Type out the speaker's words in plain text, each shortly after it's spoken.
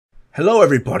Hello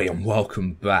everybody and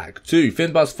welcome back to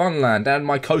Finbuzz Funland and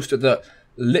my coaster that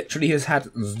literally has had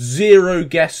zero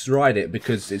guests ride it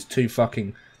because it's too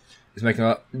fucking... It's making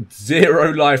a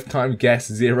zero lifetime guests,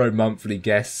 zero monthly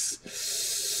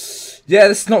guests. Yeah,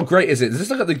 this is not great, is it? Let's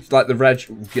look at the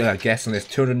reg guests on this.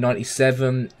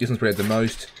 297. This one's probably the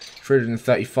most.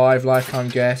 335 lifetime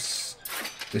guests.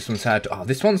 This one's had... Oh,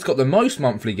 this one's got the most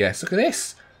monthly guests. Look at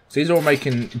this. So these are all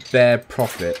making bare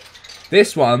profit.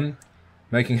 This one...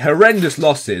 making horrendous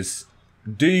losses.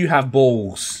 Do you have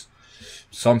balls?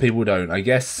 Some people don't, I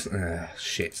guess.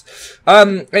 Shit.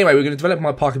 Anyway, we're going to develop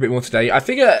my park a bit more today. I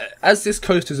figure, as this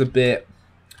coaster's a bit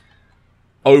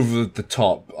over the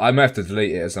top, I may have to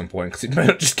delete it at some point, because it may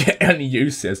not just get any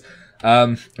uses.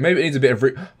 Maybe it needs a bit of...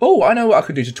 Oh, I know what I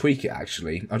could do to tweak it,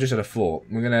 actually. I just had a thought.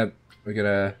 We're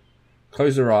gonna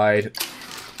close the ride,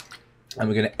 and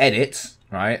we're going to edit,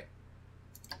 right?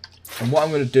 And what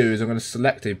I'm going to do is I'm going to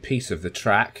select a piece of the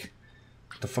track.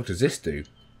 What the fuck does this do?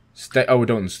 Oh, we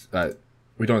don't select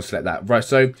that. Right,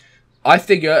 so I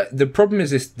figure the problem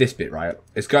is this bit, right?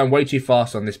 It's going way too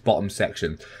fast on this bottom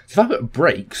section. So if I put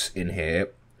brakes in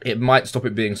here, it might stop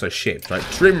it being so shit, right?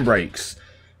 Trim brakes.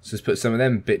 So let's put some of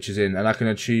them bitches in, and I can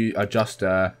adjust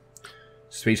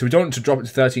speed. So we don't want to drop it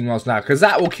to 13 miles an hour, because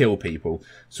that will kill people.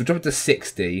 So we'll drop it to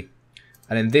 60,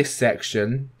 and in this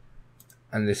section...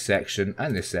 and this section,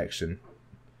 and this section.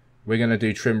 We're going to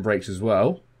do trim brakes as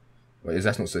well. Wait,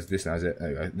 that's not this now, is it? There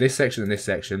we go. This section and this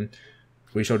section.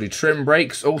 We shall do trim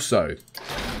brakes also.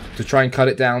 To try and cut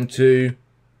it down to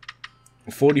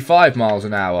 45 miles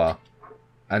an hour.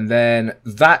 And then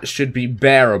that should be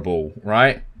bearable,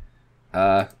 right?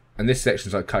 And this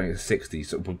section's like cutting it to 60,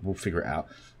 so we'll figure it out.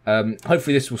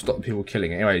 Hopefully this will stop people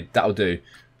killing it. Anyway, that'll do.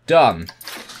 Done.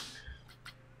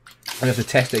 You have to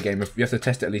test it again. You have to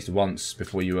test it at least once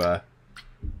before you,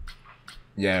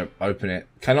 open it.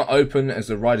 Cannot open as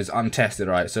the ride is untested,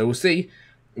 right? So we'll see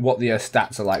what the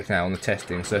stats are like now on the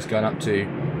testing. So it's going up to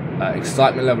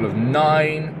excitement level of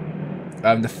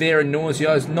 9. The fear and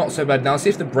nausea is not so bad. Now,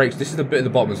 see if the brakes... This is the bit at the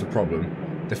bottom is the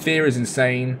problem. The fear is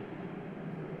insane.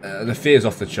 The fear is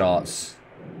off the charts.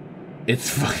 It's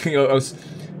fucking...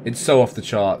 It's so off the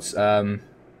charts. Why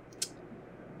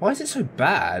is it so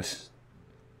bad?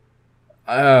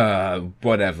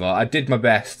 Whatever. I did my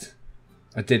best.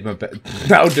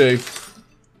 That'll do.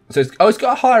 So it's got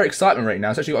a higher excitement rate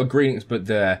now. It's actually got a green, but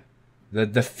the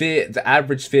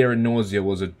average fear and nausea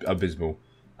was abysmal.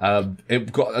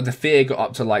 The fear got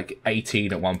up to like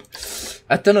 18 at one.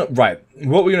 I don't know. Right.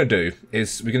 What we're gonna do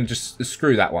is we're gonna just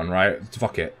screw that one. Right.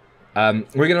 Fuck it.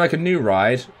 We're gonna make a new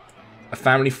ride, a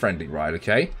family-friendly ride.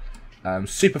 Okay.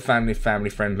 Super family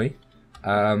friendly.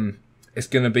 It's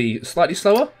gonna be slightly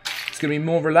slower. It's going to be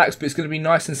more relaxed, but it's going to be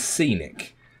nice and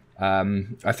scenic.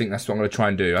 I think that's what I'm going to try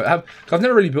and do. I've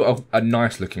never really built a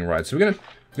nice looking ride, so we're going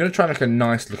to try and make a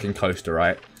nice looking coaster,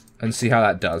 right? And see how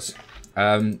that does.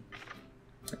 So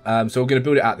we're going to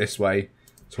build it out this way.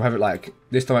 So we'll have it like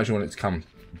this time. I actually want it to come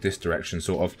this direction,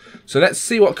 sort of. So let's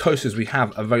see what coasters we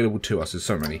have available to us. There's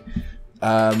so many.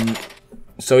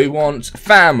 So we want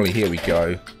family. Here we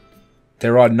go.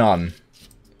 There are none.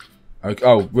 Okay,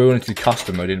 oh, we wanted to do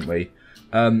custom though, didn't we?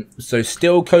 So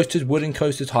steel coasters, wooden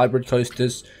coasters, hybrid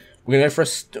coasters. We're going to go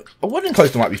for a wooden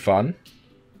coaster might be fun.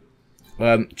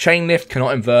 Chain lift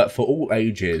cannot invert for all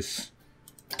ages.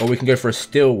 Or we can go for a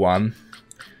steel one.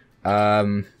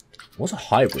 What's a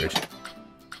hybrid?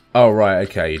 Oh, right,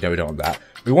 okay. No, we don't want that.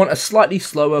 We want a slightly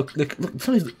slower... Look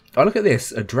at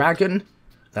this. A dragon.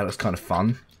 That looks kind of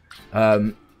fun.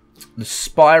 The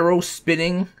spiral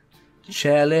spinning...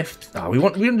 chairlift. Oh, we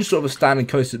want just sort of a standard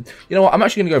coaster. You know what? I'm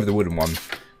actually going to go over the wooden one.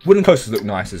 Wooden coasters look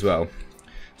nice as well.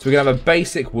 So we're going to have a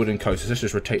basic wooden coaster. Let's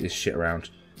just rotate this shit around.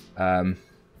 So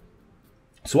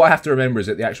what I have to remember is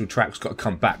that the actual track's got to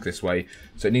come back this way.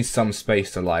 So it needs some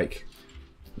space to like...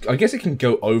 I guess it can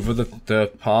go over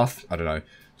the path. I don't know.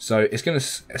 So it's going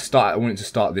to start... I want it to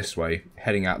start this way.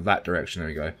 Heading out that direction. There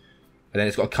we go. And then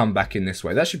it's got to come back in this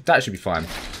way. That should be fine.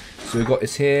 So we've got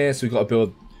this here. So we've got to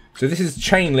build... So this is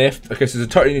chain lift. Okay, so it's a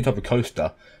totally new type of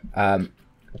coaster.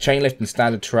 Chain lift and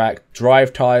standard track.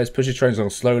 Drive tyres. Pushes trains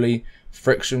along slowly.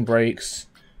 Friction brakes.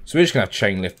 So we're just going to have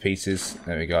chain lift pieces.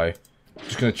 There we go.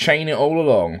 Just going to chain it all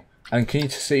along. And can you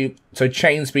see... So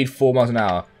chain speed 4 miles an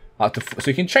hour. Up to,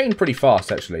 so you can chain pretty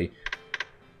fast, actually.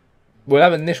 We'll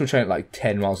have an initial chain at like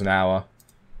 10 miles an hour.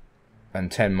 And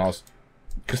 10 miles...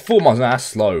 Because 4 miles an hour, that's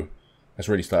slow. That's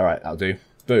really slow. Alright, that'll do.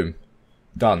 Boom.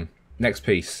 Done. Next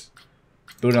piece.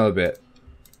 Build another bit.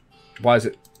 Why is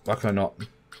it... Why can I not?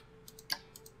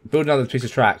 Build another piece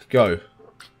of track. Go.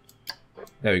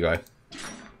 There we go.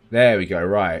 There we go.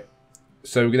 Right.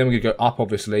 So then we're going to go up,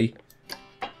 obviously.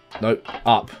 Nope.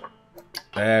 Up.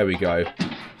 There we go.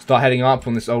 Start heading up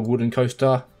on this old wooden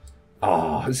coaster.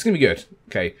 Oh, this is going to be good.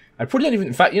 Okay. I probably don't even...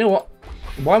 In fact, you know what?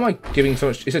 Why am I giving so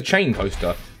much... It's a chain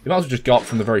coaster. You might as well just go up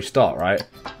from the very start, right?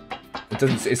 It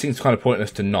doesn't... It seems kind of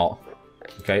pointless to not.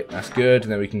 Okay, that's good.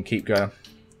 And then we can keep going.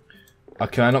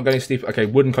 Okay, I'm not going steeper. Okay,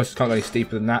 wooden coasters can't go any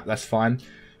steeper than that. That's fine.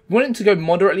 We want it to go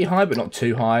moderately high, but not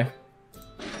too high.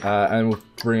 And we'll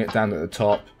bring it down at the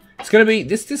top. It's going to be...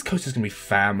 This coaster's going to be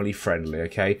family friendly,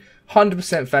 okay?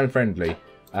 100% family friendly.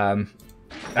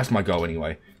 That's my goal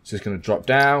anyway. So it's going to drop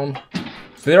down.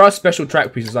 So there are special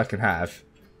track pieces I can have.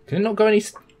 Can it not go any...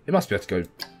 It must be able to go...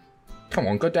 Come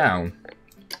on, go down.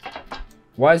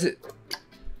 Why is it...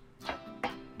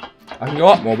 I can go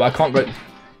up more, but I can't go...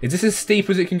 Is this as steep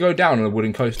as it can go down on a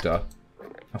wooden coaster?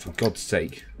 Oh, for God's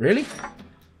sake. Really?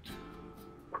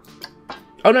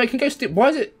 Oh, no, it can go steep. Why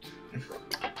is it...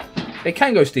 It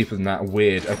can go steeper than that.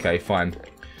 Weird. Okay, fine. So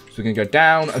we're going to go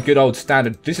down. A good old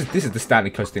standard... This is the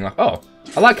standard coaster thing. Like, oh,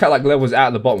 I like how like levels out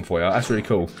at the bottom for you. That's really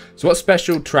cool. So what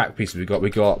special track pieces we got? We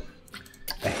got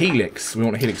a helix. We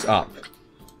want a helix up.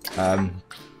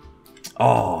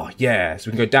 Oh, yeah. So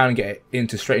we can go down and get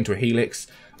it straight into a helix.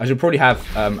 I should probably have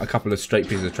a couple of straight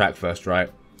pieces of track first,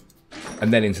 right?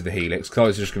 And then into the helix, because I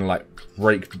was just going to like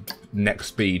break neck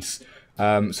speeds.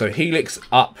 So helix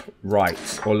up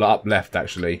right, or up left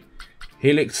actually.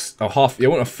 Helix, or half,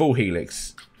 you want a full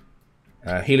helix.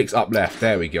 Helix up left,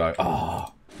 there we go.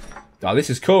 Oh, this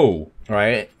is cool,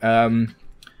 right?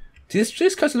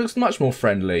 This coaster looks much more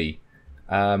friendly.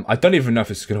 I don't even know if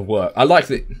it's going to work. I like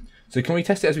that. So can we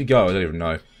test it as we go? I don't even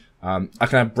know. I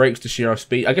can have brakes to shear off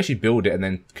speed. I guess you build it and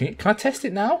then... Can I test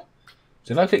it now?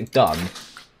 So if I click done,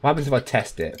 what happens if I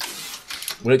test it?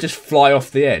 Will it just fly off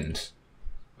the end?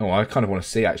 Oh, I kind of want to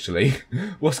see actually.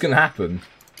 What's going to happen?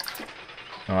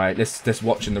 Alright, let's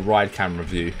watch in the ride camera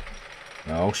view.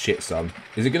 Oh shit, son.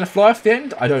 Is it going to fly off the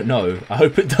end? I don't know. I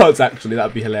hope it does actually. That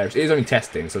would be hilarious. It is only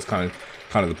testing, so that's kind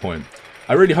of the point.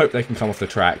 I really hope they can come off the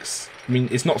tracks. I mean,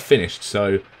 it's not finished,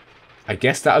 so I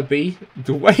guess that would be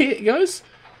the way it goes.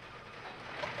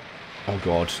 Oh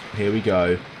god, here we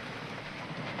go.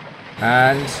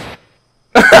 And...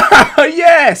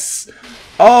 Yes!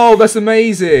 Oh, that's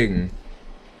amazing!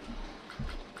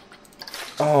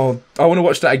 Oh, I want to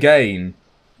watch that again.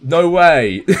 No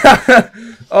way!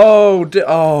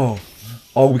 Oh,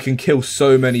 we can kill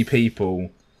so many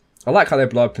people. I like how they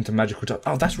blow up into magical dust.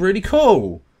 Oh, that's really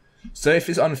cool! So if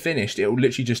it's unfinished, it will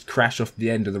literally just crash off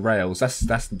the end of the rails.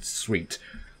 That's sweet.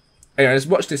 Anyway, let's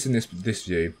watch this in this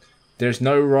view. There's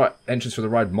no entrance for the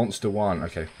ride. Monster 1.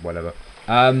 Okay, whatever.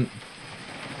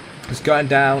 It's going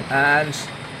down and...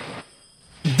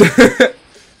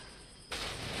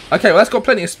 Okay, well that's got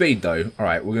plenty of speed though.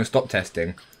 Alright, we're going to stop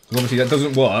testing. Because obviously that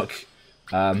doesn't work.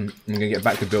 I'm going to get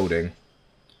back to building.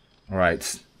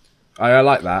 Alright. I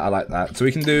like that, I like that. So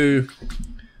we can do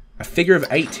a figure of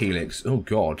 8 helix. Oh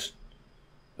god.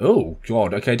 Oh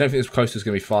god. Okay, I don't think this coaster's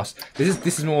going to be fast.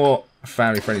 This is more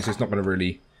family friendly, so it's not going to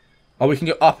really... Oh, we can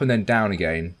go up and then down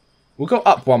again. We'll go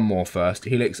up one more first.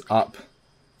 Helix up.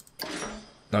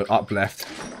 No, up left.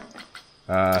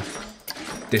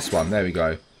 This one. There we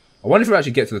go. I wonder if we'll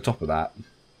actually get to the top of that.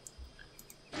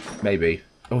 Maybe.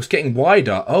 Oh, it's getting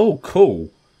wider. Oh, cool.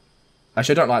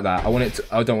 Actually, I don't like that.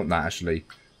 I don't want that, actually.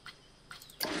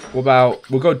 What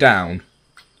about... We'll go down.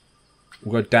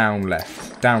 We'll go down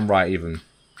left. Down right, even.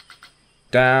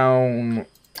 Down...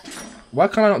 Why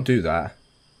can't I not do that?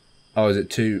 Oh, is it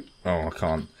too... Oh, I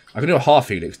can't. I can do a half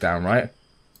helix down, right?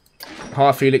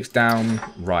 Half helix down,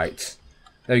 right.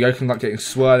 There we go. Can like getting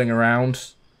swirling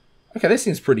around. Okay, this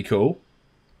seems pretty cool.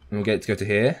 And we'll get it to go to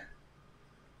here.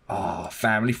 Oh,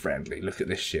 family friendly. Look at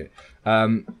this shit.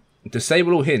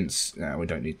 Disable all hints. No, we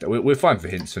don't need that. We're fine for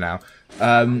hints for now.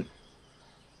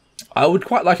 I would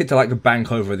quite like it to like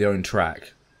bank over the own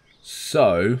track.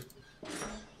 So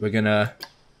we're gonna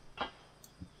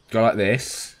go like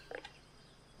this,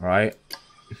 right?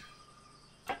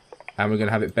 And we're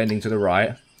gonna have it bending to the right.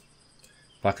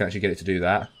 If I can actually get it to do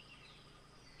that.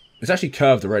 It's actually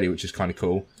curved already, which is kind of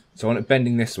cool. So I want it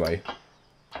bending this way.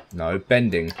 No,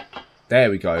 bending.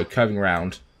 There we go, curving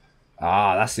around.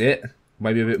 Ah, that's it.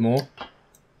 Maybe a bit more.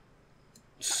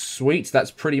 Sweet,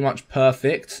 that's pretty much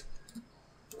perfect.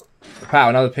 Power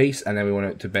another piece, and then we want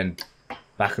it to bend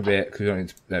back a bit. Cause we want it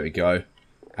to, there we go.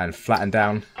 And flatten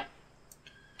down.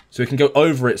 So it can go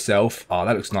over itself. Oh,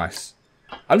 that looks nice.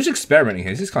 I'm just experimenting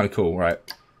here. This is kind of cool, right?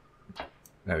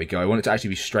 There we go. I want it to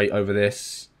actually be straight over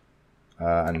this.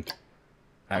 And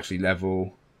actually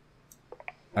level.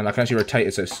 And I can actually rotate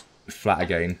it so it's flat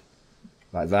again.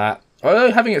 Like that.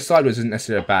 Although having it sideways isn't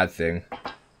necessarily a bad thing.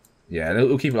 Yeah,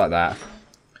 we'll keep it like that.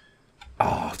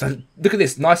 Oh, look at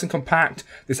this. Nice and compact.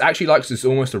 This actually likes this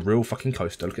almost a real fucking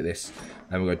coaster. Look at this.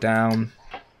 Then we'll go down.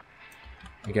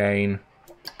 Again.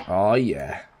 Oh,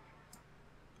 yeah.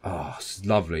 Oh, it's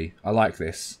lovely. I like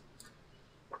this.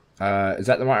 Is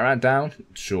that the right amount down?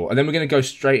 Sure. And then we're going to go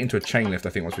straight into a chain lift, I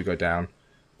think, once we go down.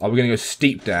 Oh, we're going to go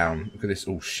steep down. Look at this.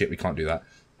 Oh, shit, we can't do that.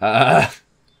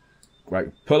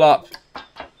 Right, pull up.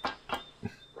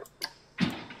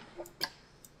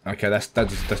 Okay, that's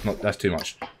too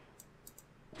much.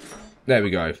 There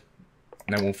we go. And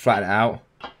then we'll flatten it out.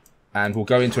 And we'll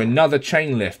go into another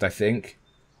chain lift, I think.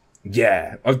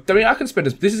 Yeah. I mean, I can spend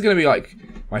this is going to be like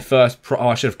my first oh,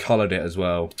 I should have coloured it as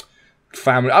well.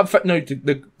 Family. No,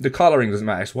 the colouring doesn't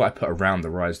matter. It's what I put around the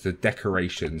rides, the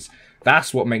decorations.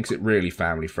 That's what makes it really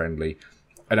family friendly.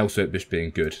 And also it just being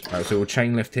good. Alright, so we'll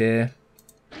chain lift here.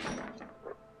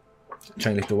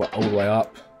 Chain lift all the way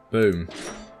up. Boom.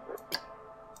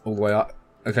 All the way up.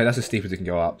 Okay, that's as steep as it can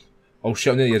go up. Oh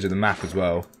shit, I'm near the edge of the map as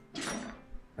well.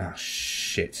 Oh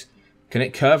shit. Can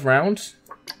it curve round?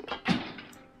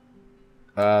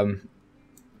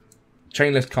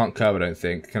 Chain lift can't curve, I don't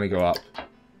think. Can it go up?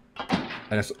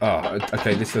 And it's, oh,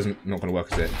 okay, this not going to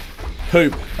work, is it?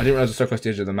 Poop! I didn't realise I was so close to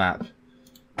the edge of the map.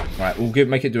 Alright, we'll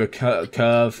make it do a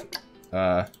curve.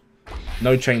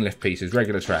 No chain lift pieces,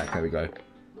 regular track. There we go.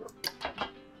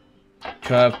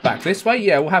 Curve back this way?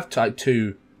 Yeah, we'll have type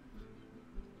 2.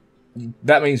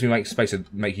 That means we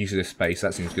make use of this space.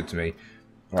 That seems good to me.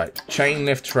 Alright, chain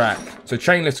lift track. So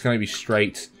chain lift's going to be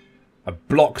straight. A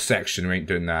block section, we ain't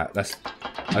doing that.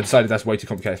 I decided that's way too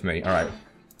complicated for me. Alright.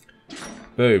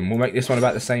 Boom. We'll make this one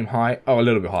about the same height. Oh, a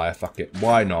little bit higher. Fuck it.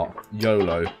 Why not?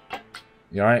 YOLO.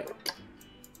 You alright?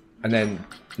 And then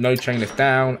no chain lift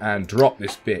down and drop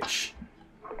this bitch.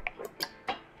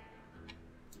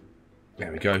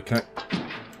 There we go.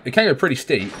 It can go pretty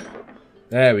steep.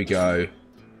 There we go.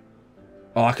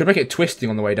 Oh, I could make it twisting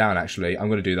on the way down, actually. I'm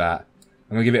going to do that.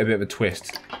 I'm going to give it a bit of a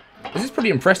twist. This is pretty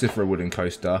impressive for a wooden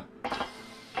coaster.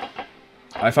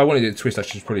 If I wanted it to twist, I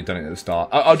should have probably done it at the start.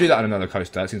 I'll do that on another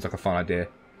coaster. That seems like a fun idea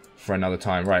for another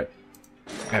time. Right.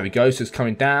 There we go. So it's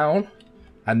coming down.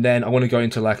 And then I want to go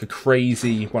into like a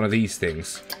crazy one of these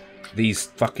things. These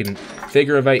fucking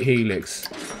figure of 8 helix.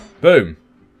 Boom.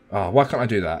 Oh, why can't I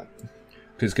do that?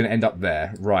 Because it's going to end up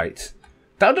there. Right.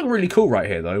 That would look really cool right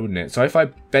here, though, wouldn't it? So if I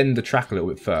bend the track a little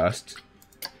bit first.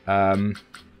 So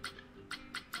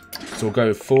we'll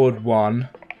go forward 1.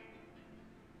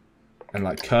 And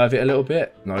like curve it a little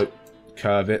bit. No,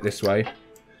 curve it this way.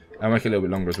 And make it a little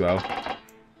bit longer as well.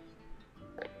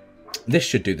 This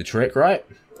should do the trick, right?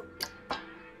 As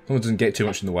long as it doesn't get too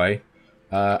much in the way.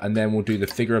 And then we'll do the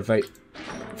figure of 8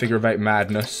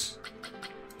 madness.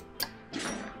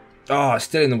 Oh, it's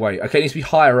still in the way. Okay, it needs to be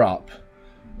higher up.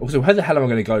 Also, where the hell am I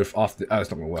going to go after? Oh,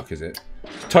 it's not going to work, is it?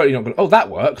 It's totally not going to. Oh, that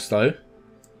works though.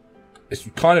 It's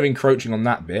kind of encroaching on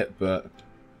that bit, but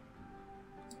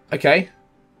okay.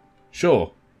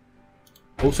 Sure.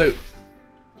 Also,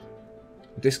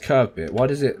 this curve bit, why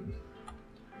does it...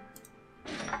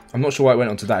 I'm not sure why it went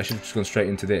onto that. I should have just gone straight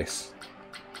into this.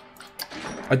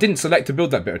 I didn't select to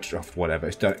build that bit of... whatever,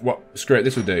 it's done. What? Screw it,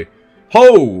 this will do.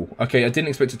 Oh! Okay, I didn't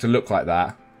expect it to look like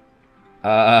that.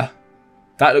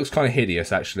 That looks kind of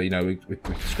hideous, actually. No, we're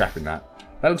scrapping that.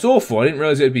 That looks awful. I didn't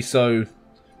realise it would be so...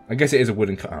 I guess it is a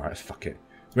wooden... Alright, fuck it.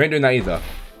 We ain't doing that either.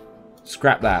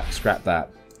 Scrap that. Scrap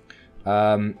that.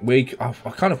 I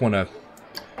kind of want to...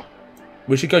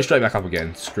 We should go straight back up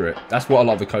again. Screw it. That's what a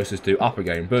lot of the coasters do. Up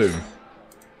again. Boom.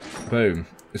 Boom.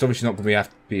 It's obviously not going to have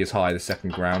to be as high the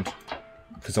second round.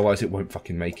 Because otherwise it won't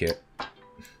fucking make it.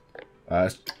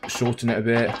 Shorten it a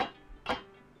bit.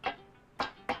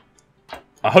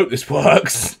 I hope this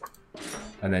works.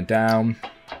 And then down.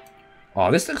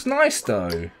 Oh, this looks nice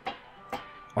though.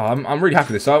 Oh, I'm really happy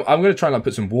with this. So I'm going to try and like,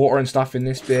 put some water and stuff in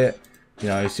this bit. You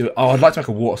know, see what, oh, I'd like to make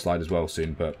a water slide as well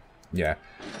soon, but yeah.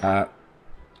 And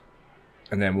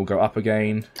then we'll go up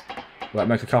again. We'll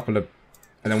make a couple of,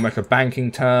 and then we'll make a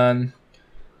banking turn.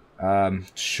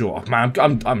 Sure, man,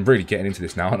 I'm really getting into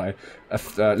this now, aren't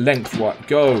I? Length, what?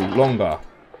 Go longer.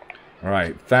 All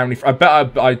right, family. I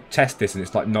bet I test this and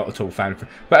it's like not at all family.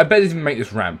 But I bet it didn't make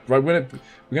this ramp. Right, we're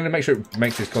gonna make sure it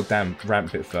makes this goddamn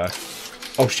ramp bit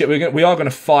first. Oh shit, we are gonna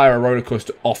fire a roller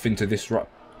coaster off into this. Wait,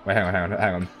 hang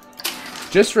on.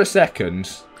 Just for a second,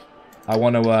 I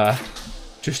want to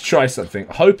just try something.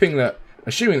 Hoping that,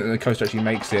 assuming that the coaster actually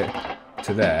makes it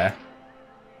to there.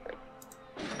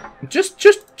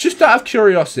 Just out of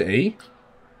curiosity,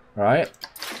 right?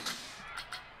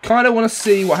 Kind of want to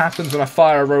see what happens when I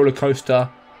fire a roller coaster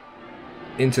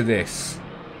into this.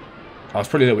 Oh, it's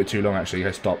probably a little bit too long actually.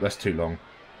 Okay, stop. That's too long.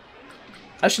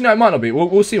 Actually, no, it might not be.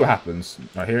 We'll see what happens.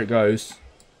 Right, here it goes.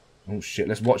 Oh shit,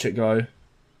 let's watch it go.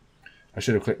 I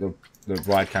should have clicked the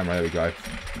ride camera. There we go.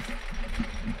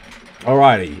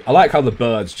 Alrighty. I like how the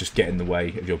birds just get in the way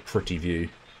of your pretty view.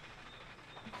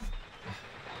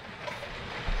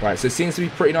 Right, so it seems to be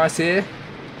pretty nice here.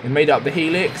 We made up the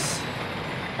helix.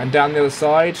 And down the other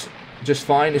side, just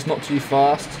fine. It's not too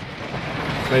fast.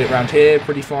 Made it around here,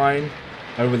 pretty fine.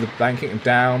 Over the banking and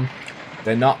down.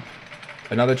 Then up.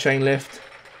 Another chain lift.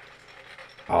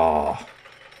 Ah.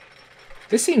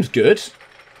 This seems good.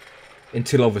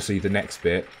 Until obviously the next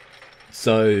bit.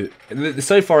 So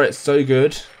far it's so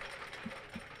good.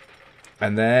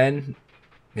 And then,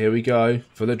 here we go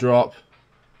for the drop.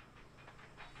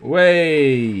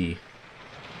 Way.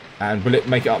 And will it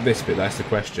make it up this bit? That's the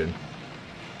question.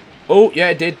 Oh, yeah,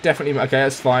 it did. Definitely. Okay,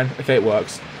 that's fine. Okay, it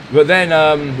works. But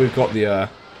then we've got the...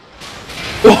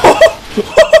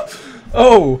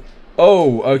 Oh!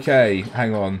 Oh, okay.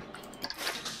 Hang on.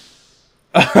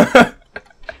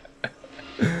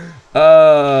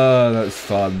 That's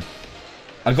fun.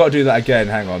 I've got to do that again.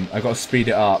 Hang on. I've got to speed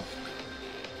it up.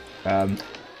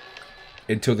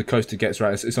 Until the coaster gets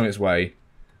right. It's on its way.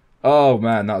 Oh,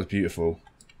 man. That was beautiful.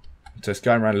 So it's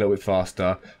going around a little bit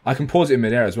faster. I can pause it in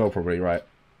midair as well, probably, right?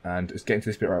 And it's getting to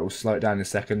this bit, right? We'll slow it down in a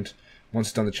second. Once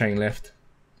it's done the chain lift.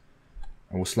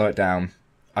 And we'll slow it down.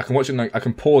 I can watch it, I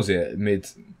can pause it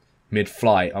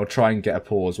mid-flight. I'll try and get a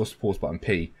pause. What's the pause button?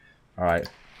 P. Alright.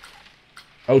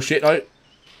 Oh, shit, no.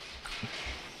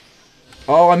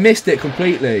 Oh, I missed it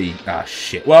completely. Ah,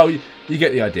 shit. Well, you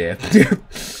get the idea.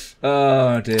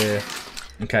 Oh, dear.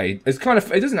 Okay, it's kind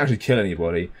of... It doesn't actually kill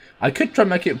anybody. I could try and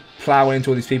make it plow into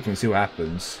all these people and see what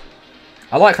happens.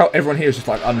 I like how everyone here is just,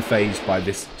 like, unfazed by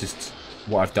this, just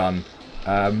what I've done.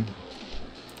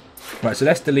 Right, so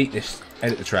let's delete this,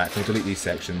 edit the track, we'll delete these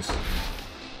sections.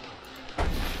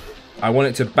 I want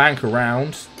it to bank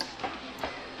around.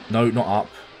 No, not up.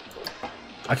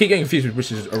 I keep getting confused with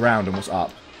which is around and what's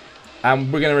up.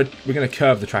 And we're gonna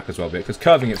curve the track as well a bit, because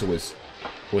curving it's always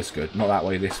good. Not that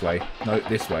way, this way. No,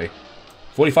 this way.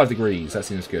 45 degrees, that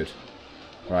seems good.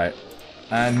 Right.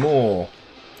 And more.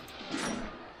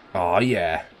 Oh,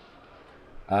 yeah.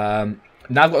 Now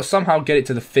I've got to somehow get it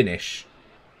to the finish.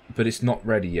 But it's not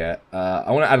ready yet.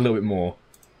 I want to add a little bit more.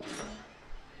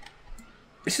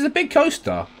 This is a big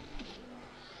coaster.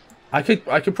 I could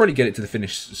probably get it to the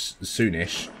finish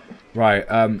soonish. Right,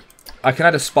 I can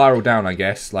add a spiral down, I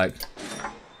guess. Like,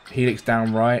 helix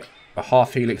down right. A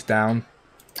half helix down.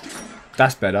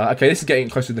 That's better. Okay, this is getting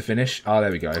close to the finish. Ah,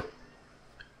 there we go.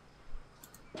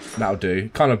 That'll do.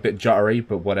 Kind of a bit juttery,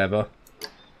 but whatever.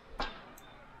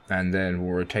 And then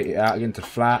we'll rotate it out again to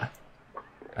flat.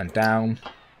 And down.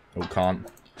 Oh, can't.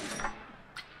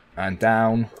 And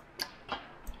down.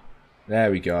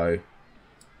 There we go.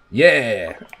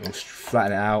 Yeah! We'll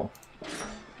flatten it out.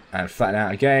 And flatten it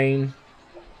out again.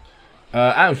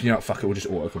 And you know what, fuck it, we'll just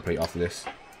autocomplete after this.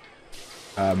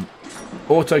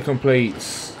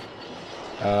 Autocompletes.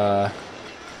 There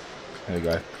we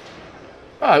go.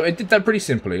 Oh, it did that pretty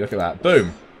simply. Look at that.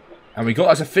 Boom. And we got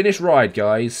us a finished ride,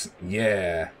 guys.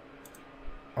 Yeah.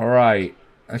 Alright.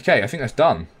 Okay, I think that's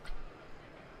done.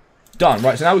 Done.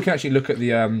 Right, so now we can actually look at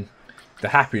the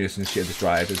happiness and shit of this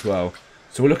ride as well.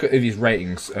 So we'll look at these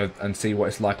ratings and see what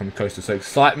it's like on the coaster. So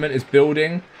excitement is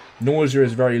building. Nausea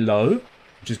is very low,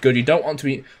 which is good. You don't want to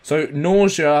be... So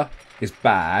nausea is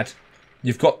bad.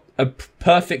 You've got a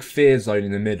perfect fear zone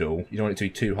in the middle. You don't want it to be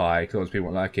too high because otherwise people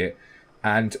won't like it.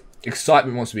 And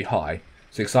excitement wants to be high.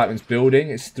 So excitement's building.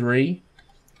 It's 3.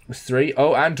 It's 3.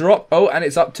 Oh, and drop. Oh, and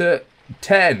it's up to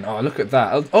 10. Oh, look at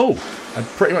that. Oh, I'm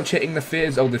pretty much hitting the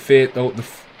fears. Oh, the fear. Oh,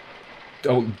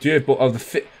 dear. Oh, the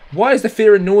fear. Why is the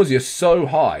fear and nausea so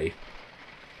high?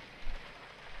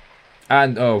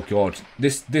 And, oh god,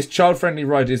 this child-friendly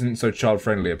ride isn't so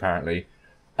child-friendly, apparently.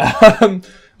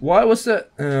 Why was that?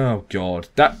 Oh god,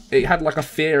 it had like a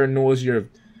fear and nausea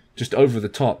just over the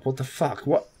top. What the fuck?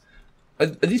 What? Are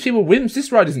these people wimps?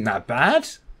 This ride isn't that bad.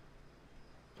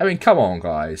 I mean, come on,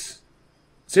 guys.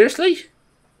 Seriously?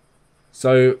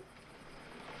 So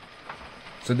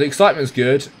the excitement's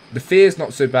good. The fear's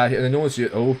not so bad, and the nausea.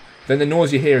 Oh. Then the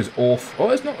nausea here is awful.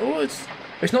 Oh, it's not. Oh, it's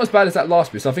not as bad as that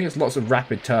last bit. So I think it's lots of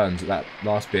rapid turns. That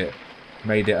last bit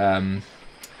made it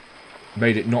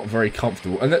not very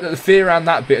comfortable. And the fear around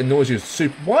that bit of nausea is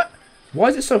super. What? Why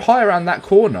is it so high around that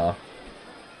corner?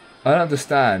 I don't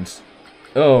understand.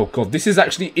 Oh god, this is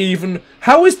actually even.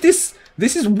 How is this?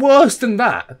 This is worse than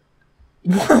that.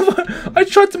 I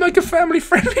tried to make a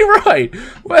family-friendly ride.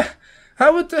 Where?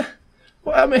 How would the?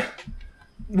 What I mean?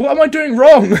 What am I doing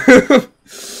wrong?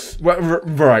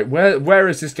 Right, where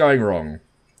is this going wrong?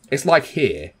 It's like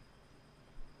here.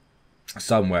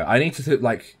 Somewhere. I need to,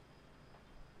 like...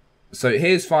 So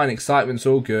here's fine, excitement's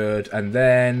all good, and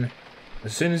then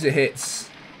as soon as it hits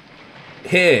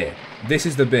here, this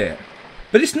is the bit.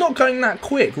 But it's not going that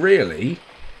quick, really.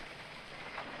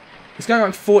 It's going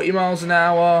like 40 miles an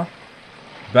hour.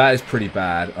 That is pretty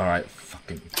bad. Alright,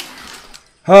 fucking...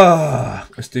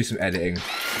 let's do some editing.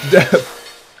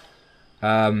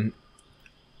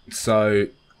 So...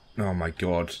 Oh my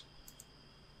god.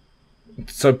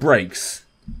 So brakes.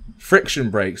 Friction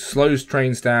brakes. Slows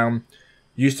trains down.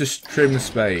 Used to trim the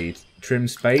spade. Trim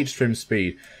spade? Trim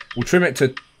speed. We'll trim it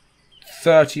to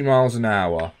 30 miles an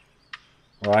hour.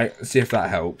 Alright, let's see if that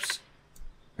helps.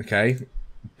 Okay.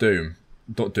 Doom.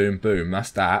 Dot doom boom.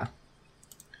 That's that.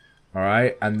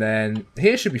 Alright, and then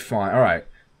here should be fine. Alright.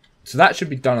 So that should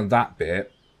be done on that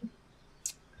bit.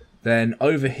 Then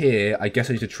over here, I guess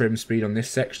I need to trim speed on this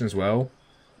section as well.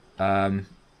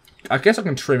 I guess I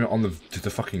can trim it on to the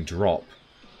fucking drop.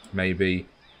 Maybe.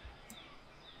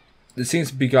 It seems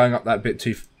to be going up that bit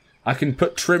too... I can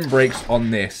put trim brakes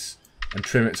on this and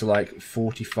trim it to like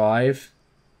 45.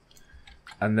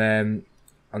 And then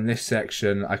on this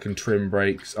section, I can trim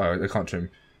brakes. Oh, I can't trim.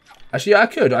 Actually, yeah, I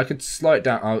could. I could slow it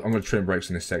down. I'm going to trim brakes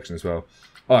in this section as well.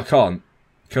 Oh, I can't.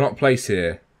 Cannot place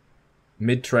here.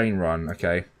 Mid-train run.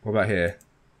 Okay. What about here?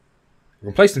 We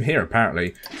can place them here,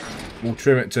 apparently. We'll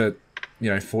trim it to, you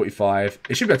know, 45.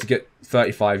 It should be able to get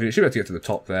 35. It should be able to get to the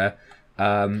top there.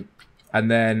 And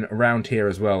then around here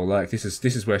as well. Like, this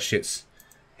is where shit's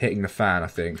hitting the fan, I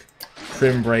think.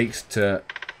 Trim brakes to...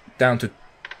 Down to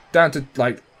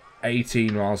like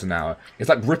 18 miles an hour. It's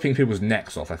like ripping people's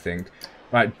necks off, I think.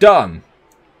 Right, done.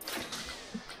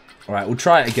 Alright, we'll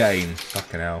try it again.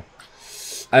 Fucking hell.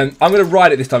 And I'm going to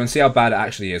ride it this time and see how bad it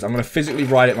actually is. I'm going to physically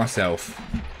ride it myself.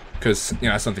 Because, you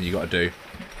know, that's something you got to do.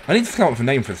 I need to come up with a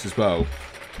name for this as well.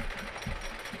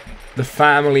 The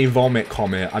Family Vomit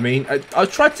Comet. I mean, I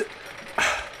tried to...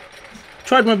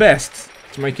 tried my best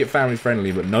to make it family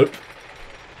friendly, but nope.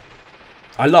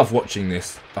 I love watching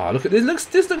this. Oh, look at this.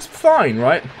 This looks fine,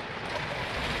 right?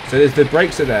 So the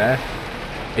brakes are there.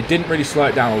 It didn't really slow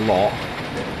it down a lot.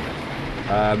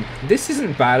 This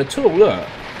isn't bad at all, look.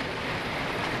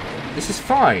 This is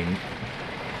fine.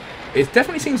 It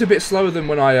definitely seems a bit slower than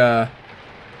when I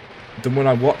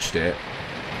watched it.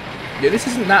 Yeah, this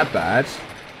isn't that bad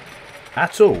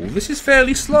at all. This is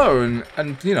fairly slow,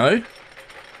 and you know,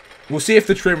 we'll see if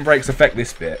the trim brakes affect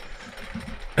this bit.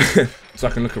 So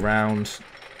I can look around.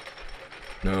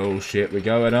 No shit, we're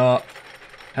going up.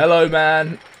 Hello,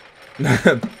 man.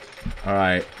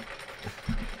 Alright.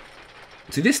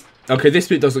 See this? Okay, this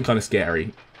bit does look kind of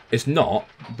scary. It's not,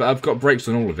 but I've got brakes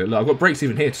on all of it. Look, I've got brakes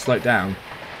even here to slow it down.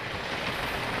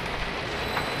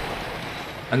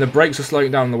 And the brakes are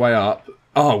slowing down on the way up.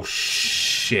 Oh,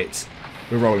 shit.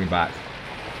 We're rolling back.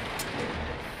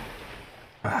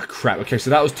 Ah, crap. Okay, so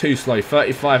that was too slow.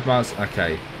 35 miles.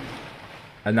 Okay.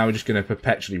 And now we're just going to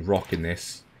perpetually rock in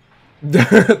this.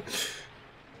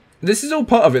 This is all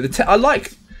part of it. I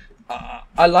like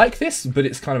this, but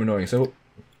it's kind of annoying. So,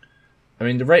 I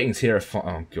mean, the ratings here are fine.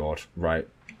 Oh, God. Right.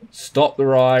 Stop the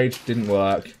ride. Didn't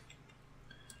work.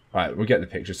 Right, we'll get the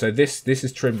picture. So this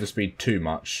is trimmed the speed too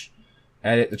much.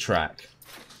 Edit the track.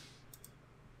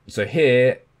 So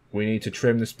here, we need to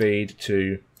trim the speed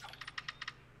to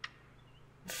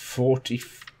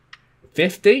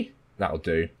 50? That'll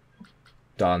do.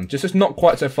 Done. Just it's not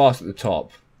quite so fast at the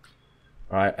top.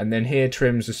 Alright, and then here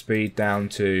trims the speed down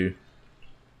to...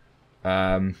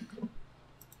 I'll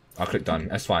click done.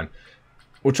 That's fine.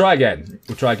 We'll try again.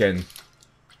 We'll try again.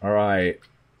 Alright.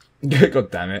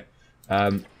 God damn it.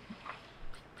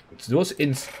 So what's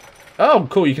in... Oh,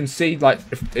 cool. You can see, like,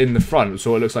 in the front.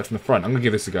 So it looks like from the front. I'm going to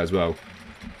give this a go as well.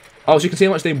 Oh, so you can see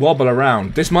how much they wobble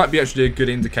around. This might be actually a good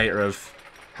indicator of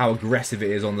how aggressive it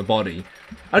is on the body.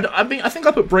 I mean, I think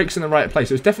I put brakes in the right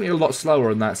place. It was definitely a lot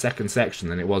slower in that second section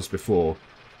than it was before.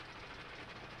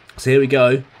 So here we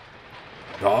go.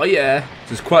 Oh, yeah.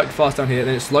 So it's quite fast down here.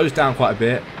 Then it slows down quite a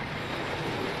bit.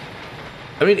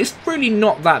 I mean, it's really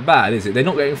not that bad, is it? They're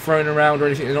not getting thrown around or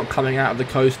anything. They're not coming out of the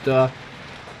coaster.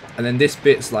 And then this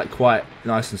bit's like quite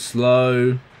nice and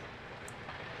slow.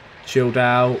 Chilled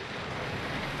out.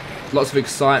 Lots of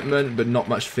excitement, but not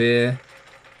much fear.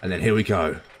 And then here we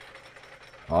go.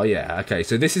 Oh yeah, okay,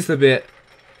 so this is the bit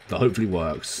that hopefully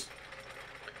works.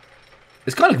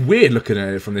 It's kind of weird looking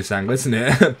at it from this angle, isn't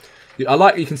it? I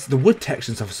like, you can see the wood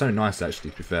texture and stuff is so nice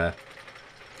actually, to be fair.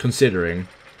 Considering.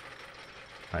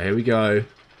 Right, here we go.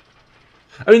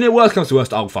 I mean, if worst comes to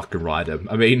worst, I'll fucking ride them.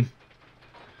 I mean,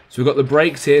 so we've got the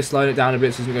brakes here, slowing it down a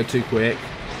bit so it doesn't go too quick.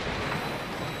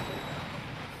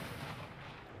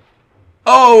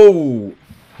 Oh!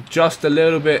 Just a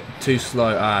little bit too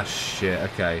slow. Ah, shit,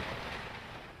 okay.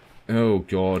 Oh,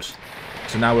 God.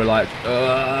 So now we're like,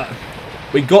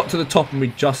 we got to the top and we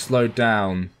just slowed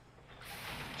down.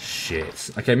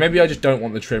 Shit. Okay, maybe I just don't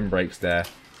want the trim brakes there.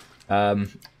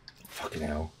 Fucking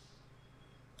hell.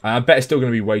 I bet it's still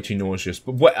going to be way too nauseous,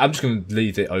 but I'm just going to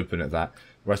leave it open at that.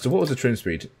 Right, so what was the trim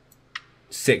speed?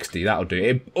 60, that'll do.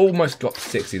 It almost got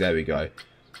 60, there we go.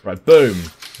 Right, boom.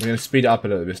 We're going to speed it up a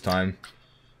little bit this time.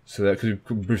 So that,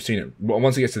 because we've seen it.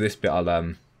 Once it gets to this bit,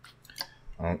 I'll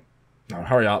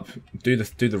hurry up, do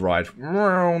the ride.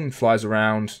 Flies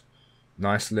around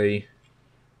nicely.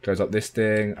 Goes up this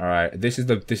thing. Alright, this is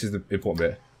the important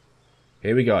bit.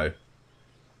 Here we go.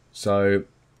 So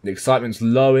the excitement's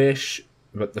lowish,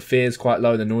 but the fear's quite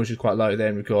low, the nausea's quite low.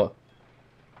 Then we've got,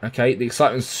 okay, the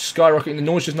excitement's skyrocketing, the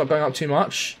nausea's not going up too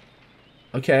much.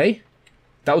 Okay.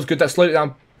 That was good, that slowed it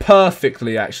down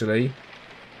perfectly actually.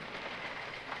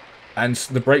 And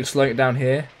the brake's slowing it down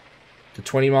here to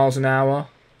 20 miles an hour.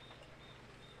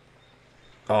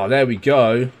 Oh, there we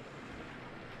go.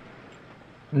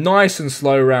 Nice and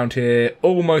slow around here,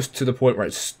 almost to the point where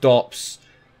it stops.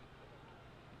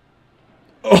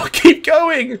 Oh, keep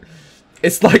going!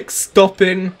 It's like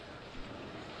stopping.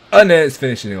 And then it's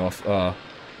finishing off. Oh.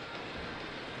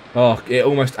 Oh, it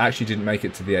almost actually didn't make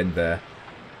it to the end there.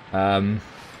 And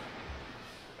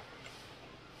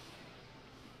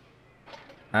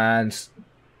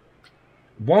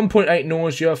 1.8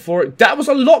 nausea for it. That was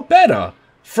a lot better.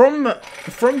 From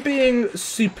being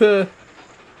super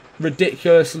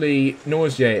ridiculously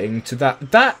nauseating to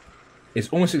that is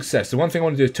almost success. The one thing I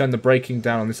want to do is turn the braking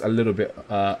down on this a little bit,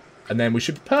 and then we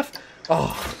should be perfect.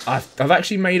 Oh, I've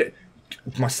actually made it.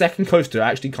 My second coaster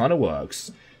actually kind of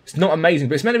works. It's not amazing,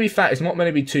 but it's meant to be fat. It's not meant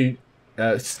to be too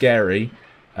scary.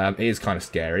 It is kind of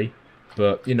scary,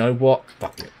 but you know what?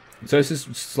 Fuck it. So this is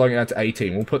slowing it down to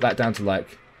 18. We'll put that down to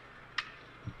like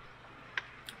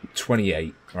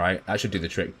 28. Right, that should do the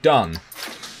trick. Done.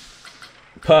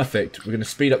 Perfect. We're going to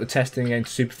speed up the testing again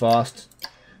super fast.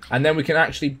 And then we can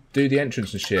actually do the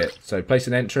entrance and shit. So place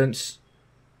an entrance.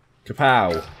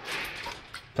 Kapow.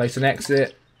 Place an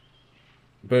exit.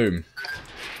 Boom.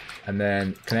 And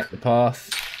then connect the path.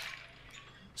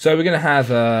 So we're going to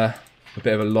have a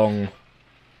bit of a long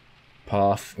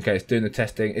path. Okay, it's doing the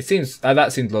testing. It seems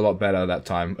that seemed a lot better that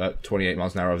time at 28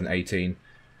 miles an hour rather than 18.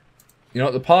 You know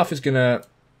what? The path is going to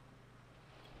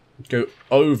go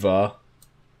over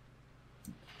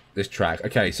this track.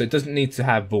 Okay, so it doesn't need to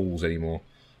have balls anymore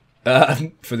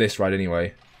for this ride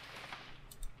anyway.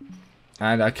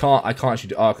 And I can't actually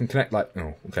do. Oh, I can connect like.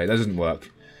 Oh, okay, that doesn't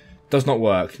work. Does not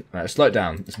work. Alright, slow it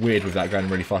down. It's weird with that going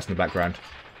really fast in the background.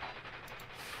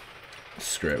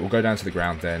 Screw it. We'll go down to the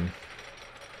ground then.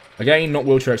 Again, not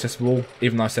wheelchair accessible,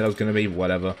 even though I said I was going to be,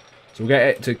 whatever. So we'll get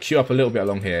it to queue up a little bit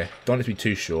along here. Don't want it to be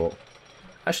too short.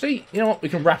 Actually, you know what? We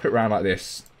can wrap it around like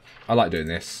this. I like doing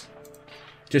this.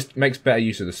 Just makes better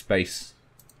use of the space.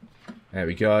 There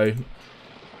we go.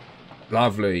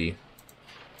 Lovely.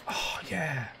 Oh,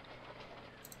 yeah.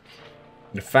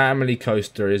 The family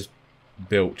coaster is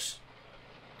built.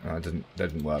 Oh, that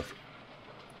didn't work.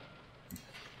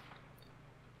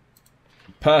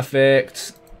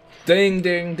 Perfect. Ding,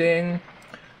 ding, ding.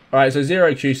 Alright, so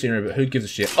 0 Q scenery, but who gives a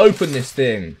shit? Open this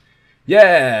thing.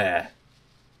 Yeah.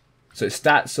 So its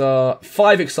stats are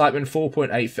 5 excitement,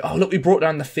 4.8. Oh, look, we brought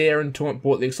down the fear and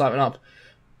brought the excitement up.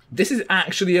 This is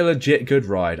actually a legit good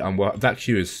ride. That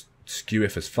queue is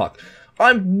skew-if as fuck.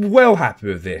 I'm well happy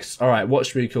with this. Alright, what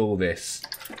should we call this?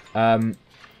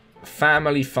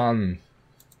 Family fun.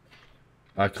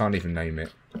 I can't even name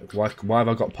it. Why have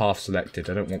I got path selected?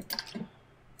 I don't want...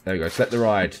 There we go, select the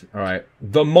ride. Alright.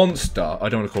 The Monster. I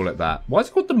don't want to call it that. Why is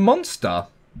it called the Monster?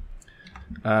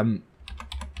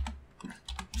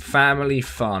 Family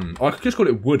fun. Oh, I could just call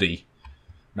it Woody.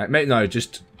 No,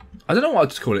 just... I don't know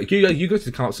what to call it. You guys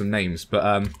can come up with some names.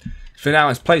 But for now,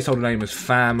 its placeholder name is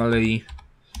Family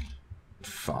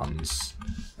Funs.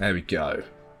 There we go.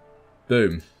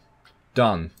 Boom.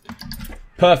 Done.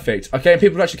 Perfect. Okay, and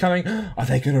people are actually coming. Are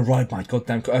they going to ride my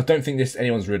goddamn... I don't think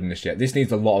anyone's ridden this yet. This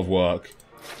needs a lot of work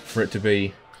for it to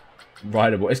be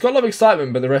rideable. It's got a lot of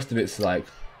excitement, but the rest of it's like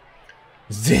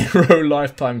 0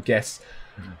 lifetime guests.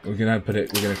 We're gonna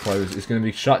close. It's gonna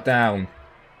be shut down.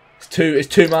 It's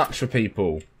too much for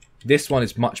people. This one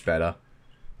is much better.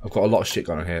 I've got a lot of shit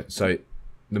going on here. So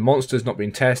the monster's not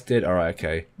been tested. Alright,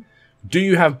 okay. Do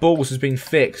you have balls has been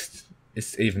fixed?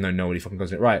 It's even though nobody fucking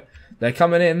does it. Right. They're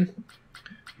coming in.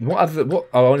 What oh,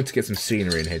 I wanted to get some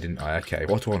scenery in here, didn't I? Okay,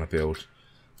 what do I want to build?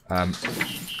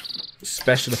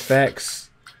 Special effects.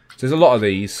 So there's a lot of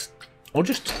these. Or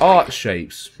just art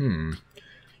shapes. You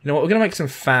know what? We're going to make some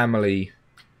family.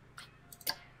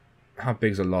 How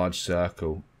big's a large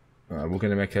circle? We're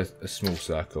going to make a small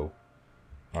circle.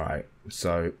 Alright,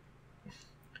 so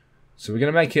we're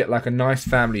going to make it like a nice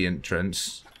family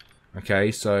entrance.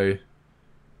 Okay, so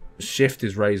shift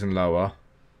is raise and lower.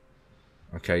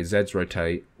 Okay, Z's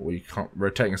rotate. Well, you can't,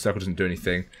 rotating a circle doesn't do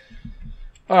anything.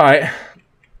 Alright,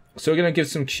 so we're going to give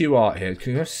some Q art here.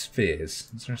 Can we have spheres?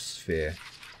 Is there a sphere?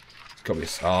 It's got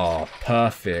this. Oh,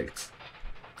 perfect.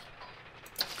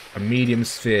 A medium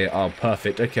sphere. Oh,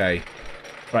 perfect. Okay.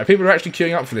 Right, people are actually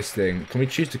queuing up for this thing. Can we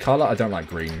choose the colour? I don't like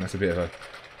green. That's a bit of a...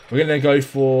 We're going to go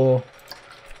for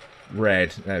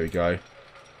red. There we go.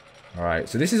 Alright,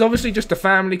 so this is obviously just a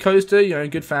family coaster. You know,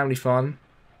 good family fun.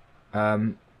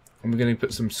 And we're going to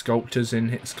put some sculptures in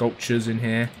here.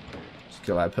 Just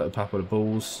get like, put a couple of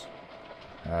balls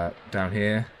down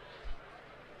here.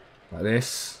 Like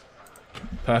this.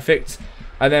 Perfect.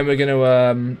 And then we're going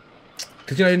to...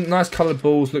 because, you know, nice coloured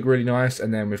balls look really nice.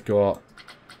 And then we've got...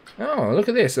 Oh, look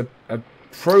at this. A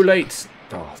prolate...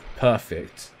 Oh,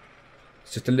 perfect.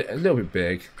 It's just a little bit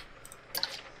big.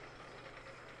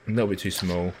 A little bit too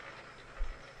small.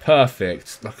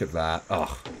 Perfect. Look at that.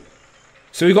 Oh.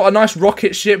 So we've got a nice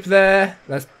rocket ship there.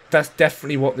 That's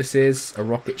definitely what this is. A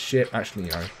rocket ship. Actually,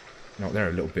 you know. No, they're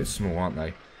a little bit small, aren't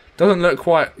they? Doesn't look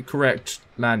quite correct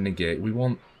landing gear. We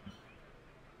want...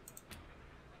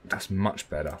 That's much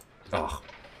better. Oh.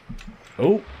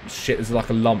 Oh, shit, there's like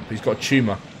a lump. He's got a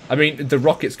tumour. I mean, the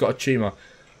rocket's got a tumour.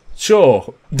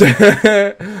 Sure.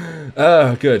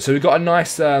 Oh, good. So we've got a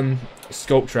nice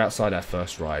sculpture outside our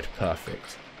first ride.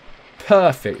 Perfect.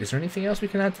 Perfect. Is there anything else we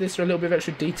can add to this or a little bit of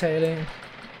extra detailing?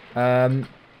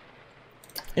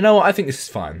 You know what? I think this is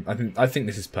fine. I think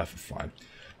this is perfect fine.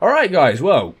 Alright, guys.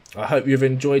 Well, I hope you've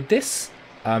enjoyed this.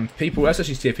 Let's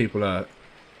actually see if people are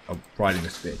riding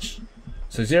this bitch.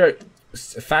 So,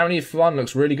 family fun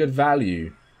looks really good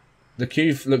value. The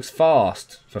queue looks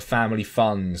fast for family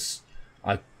funds.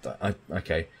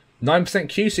 Okay. 9%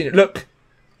 queue scenery. Look,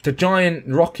 the giant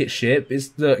rocket ship is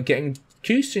getting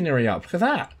queue scenery up. Look at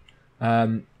that.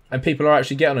 And people are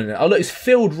actually getting on it. Oh, look, it's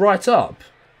filled right up.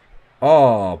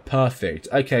 Oh, perfect.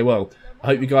 Okay, well, I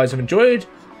hope you guys have enjoyed.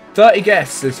 30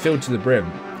 guests is filled to the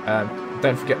brim.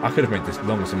 Don't forget, I could have made this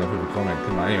longer so more people comment,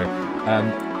 couldn't I?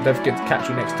 Anyway, don't forget to catch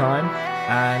you next time.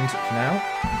 And for now,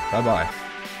 bye-bye.